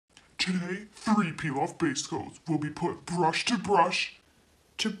Today, 3 peel-off base coats will be put brush to brush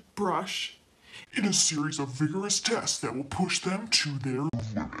in a series of vigorous tests that will push them to their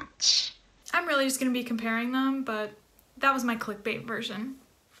limits. I'm really just going to be comparing them, but that was my clickbait version.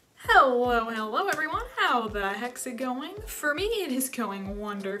 Hello everyone, how the heck's it going? For me it is going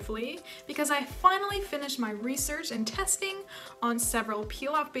wonderfully because I finally finished my research and testing on several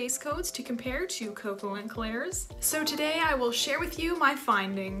peel-off base coats to compare to Koko and Claire's. So today I will share with you my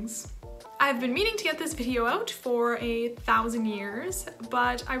findings. I've been meaning to get this video out for 1,000 years,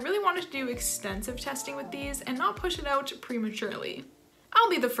 but I really wanted to do extensive testing with these and not push it out prematurely. I'll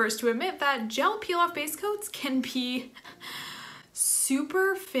be the first to admit that gel peel-off base coats can be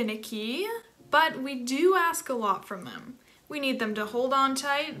super finicky, but we do ask a lot from them. We need them to hold on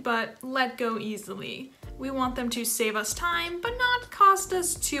tight, but let go easily. We want them to save us time, but not cost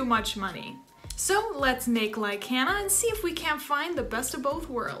us too much money. So let's make like Hannah and see if we can't find the best of both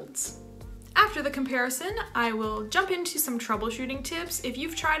worlds. After the comparison, I will jump into some troubleshooting tips if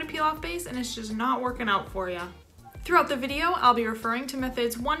you've tried a peel-off base and it's just not working out for you. Throughout the video, I'll be referring to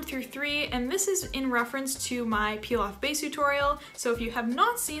methods 1 through 3, and this is in reference to my peel-off base tutorial, so if you have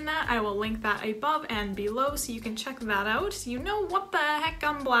not seen that, I will link that above and below so you can check that out so you know what the heck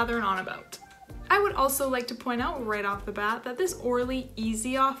I'm blathering on about. I would also like to point out right off the bat that this Orly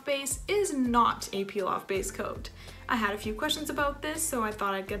Easy Off base is not a peel-off base coat. I had a few questions about this, so I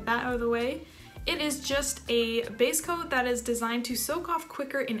thought I'd get that out of the way. It is just a base coat that is designed to soak off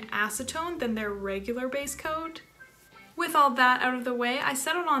quicker in acetone than their regular base coat. With all that out of the way, I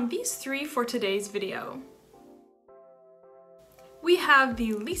settled on these 3 for today's video. We have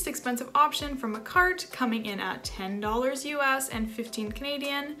the least expensive option from Makartt coming in at $10 US and 15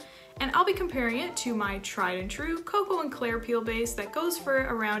 Canadian, and I'll be comparing it to my tried and true Koko and Claire peel base that goes for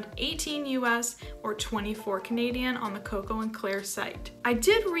around 18 US or 24 Canadian on the Koko and Claire site. I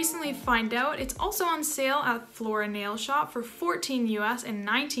did recently find out it's also on sale at Flora Nail Shop for 14 US and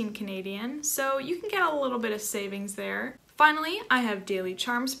 19 Canadian, so you can get a little bit of savings there. Finally, I have daily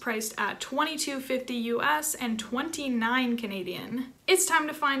charms priced at $22.50 US and 29 Canadian. It's time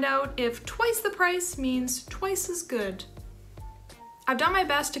to find out if twice the price means twice as good. I've done my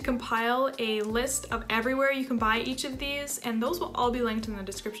best to compile a list of everywhere you can buy each of these, and those will all be linked in the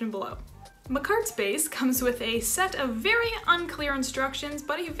description below. Makartt Base comes with a set of very unclear instructions,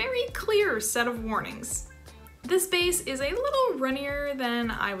 but a very clear set of warnings. This base is a little runnier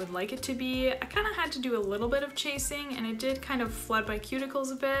than I would like it to be. I kind of had to do a little bit of chasing, and it did kind of flood my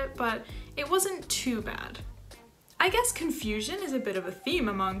cuticles a bit, but it wasn't too bad. I guess confusion is a bit of a theme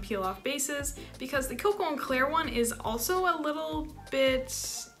among peel-off bases because the Koko and Claire one is also a little bit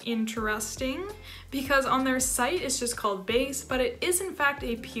interesting because on their site it's just called base, but it is in fact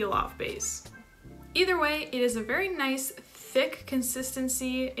a peel-off base. Either way, it is a very nice thick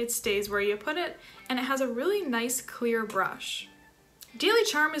consistency, it stays where you put it, and it has a really nice clear brush. Daily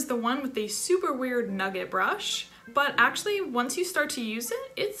Charme is the one with the super weird nugget brush, but actually once you start to use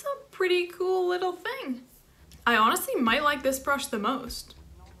it, it's a pretty cool little thing. I honestly might like this brush the most.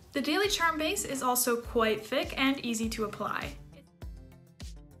 The Daily Charm base is also quite thick and easy to apply.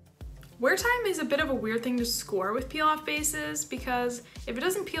 Wear time is a bit of a weird thing to score with peel-off bases because if it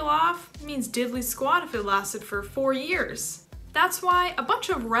doesn't peel off, it means diddly squat if it lasted for 4 years. That's why a bunch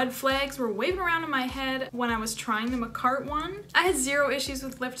of red flags were waving around in my head when I was trying the Makartt one. I had 0 issues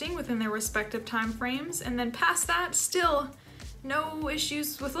with lifting within their respective time frames, and then past that, still no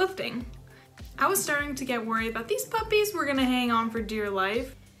issues with lifting. I was starting to get worried that these puppies were gonna hang on for dear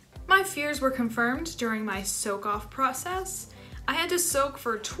life. My fears were confirmed during my soak-off process. I had to soak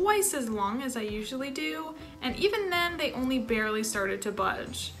for twice as long as I usually do, and even then they only barely started to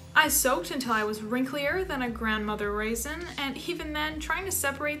budge. I soaked until I was wrinklier than a grandmother raisin, and even then trying to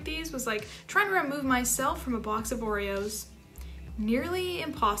separate these was like trying to remove myself from a box of Oreos. Nearly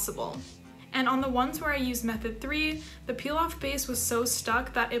impossible. And on the ones where I used method 3, the peel-off base was so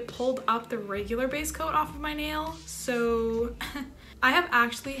stuck that it pulled up the regular base coat off of my nail, so I have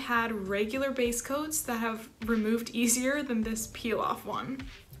actually had regular base coats that have removed easier than this peel-off one.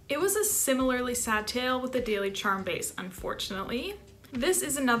 It was a similarly sad tale with the Daily Charm base, unfortunately. This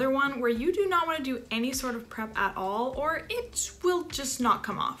is another one where you do not want to do any sort of prep at all, or it will just not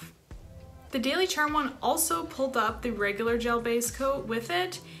come off. The Daily Charm one also pulled up the regular gel base coat with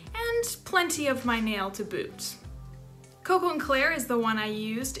it, and plenty of my nail to boot. Koko and Claire is the one I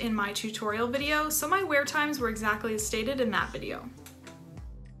used in my tutorial video, so my wear times were exactly as stated in that video.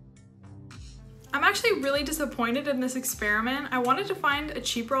 I'm actually really disappointed in this experiment. I wanted to find a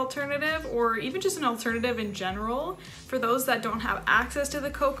cheaper alternative, or even just an alternative in general for those that don't have access to the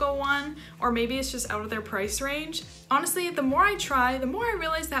Koko one, or maybe it's just out of their price range. Honestly, the more I try, the more I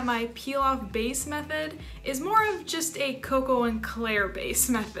realize that my peel off base method is more of just a Koko and Claire base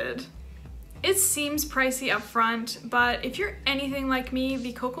method. It seems pricey up front, but if you're anything like me,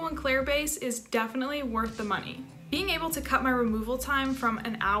 the Koko and Claire base is definitely worth the money. Being able to cut my removal time from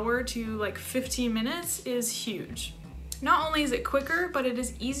an hour to like 15 minutes is huge. Not only is it quicker, but it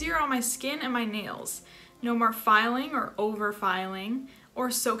is easier on my skin and my nails. No more filing or over filing,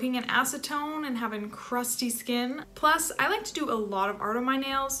 or soaking in acetone and having crusty skin. Plus, I like to do a lot of art on my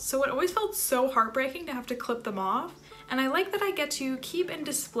nails, so it always felt so heartbreaking to have to clip them off, and I like that I get to keep and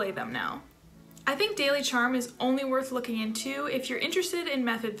display them now. I think Daily Charme is only worth looking into if you're interested in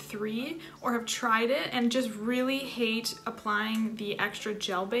method 3 or have tried it and just really hate applying the extra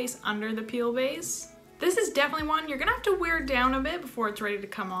gel base under the peel base. This is definitely one you're gonna have to wear down a bit before it's ready to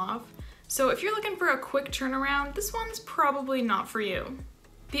come off. So if you're looking for a quick turnaround, this one's probably not for you.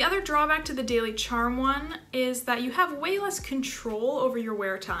 The other drawback to the Daily Charme one is that you have way less control over your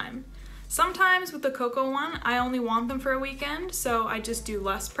wear time. Sometimes with the Koko one, I only want them for a weekend, so I just do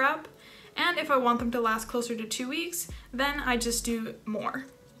less prep. And if I want them to last closer to 2 weeks, then I just do more.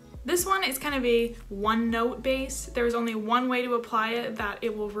 This one is kind of a one-note base. There's only one way to apply it that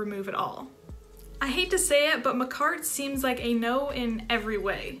it will remove it all. I hate to say it, but Makartt seems like a no in every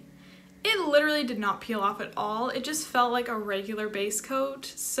way. It literally did not peel off at all. It just felt like a regular base coat,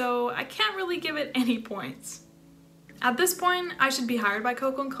 so I can't really give it any points. At this point, I should be hired by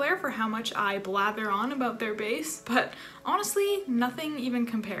Koko and Claire for how much I blather on about their base, but honestly, nothing even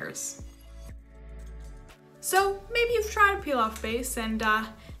compares. So maybe you've tried a peel off base and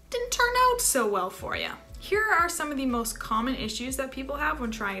didn't turn out so well for you. Here are some of the most common issues that people have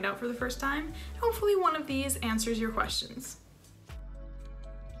when trying it out for the first time. Hopefully one of these answers your questions.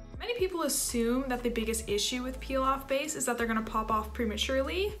 Many people assume that the biggest issue with peel off base is that they're gonna pop off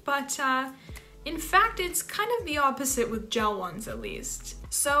prematurely, but in fact, it's kind of the opposite with gel ones at least.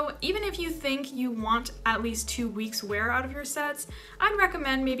 So even if you think you want at least 2 weeks wear out of your sets, I'd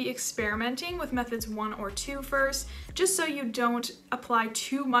recommend maybe experimenting with methods 1 or 2 first, just so you don't apply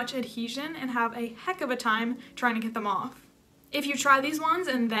too much adhesion and have a heck of a time trying to get them off. If you try these ones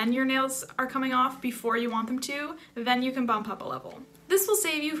and then your nails are coming off before you want them to, then you can bump up a level. This will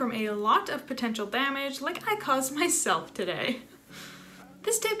save you from a lot of potential damage like I caused myself today.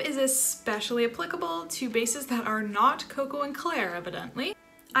 This tip is especially applicable to bases that are not Koko and Claire, evidently.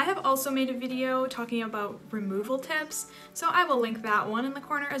 I have also made a video talking about removal tips, so I will link that one in the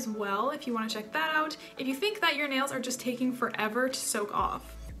corner as well if you want to check that out, if you think that your nails are just taking forever to soak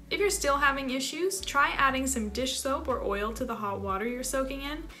off. If you're still having issues, try adding some dish soap or oil to the hot water you're soaking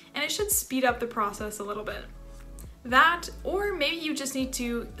in, and it should speed up the process a little bit. That, or maybe you just need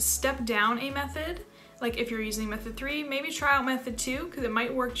to step down a method. Like if you're using method 3, maybe try out method 2 because it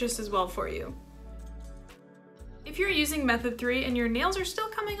might work just as well for you. If you're using method 3 and your nails are still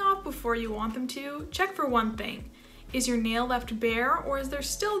coming off before you want them to, check for one thing. Is your nail left bare or is there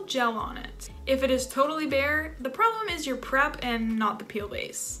still gel on it? If it is totally bare, the problem is your prep and not the peel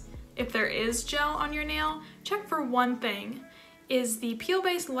base. If there is gel on your nail, check for one thing. Is the peel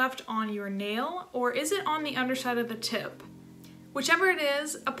base left on your nail or is it on the underside of the tip? Whichever it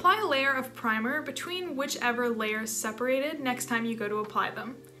is, apply a layer of primer between whichever layers separated next time you go to apply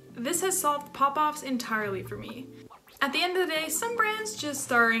them. This has solved pop-offs entirely for me. At the end of the day, some brands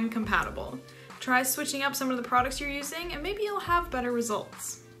just are incompatible. Try switching up some of the products you're using and maybe you'll have better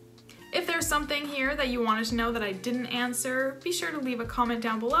results. If there's something here that you wanted to know that I didn't answer, be sure to leave a comment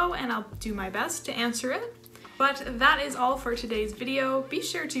down below and I'll do my best to answer it. But that is all for today's video. Be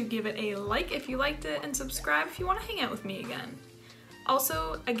sure to give it a like if you liked it and subscribe if you want to hang out with me again.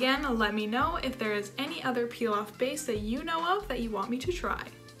 Also, again, let me know if there is any other peel-off base that you know of that you want me to try.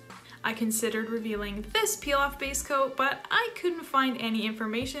 I considered revealing this peel-off base coat, but I couldn't find any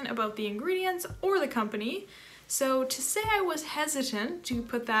information about the ingredients or the company, so to say I was hesitant to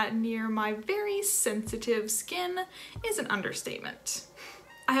put that near my very sensitive skin is an understatement.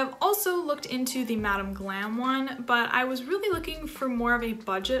 I have also looked into the Madame Glam one, but I was really looking for more of a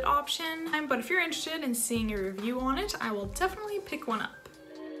budget option. But if you're interested in seeing a review on it, I will definitely pick one up.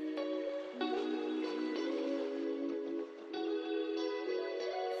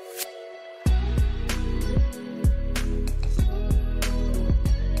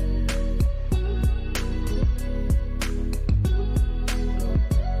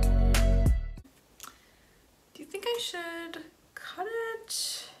 Do you think I should cut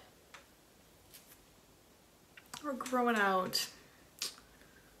it or grow it out?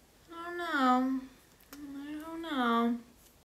 I don't know. Oh.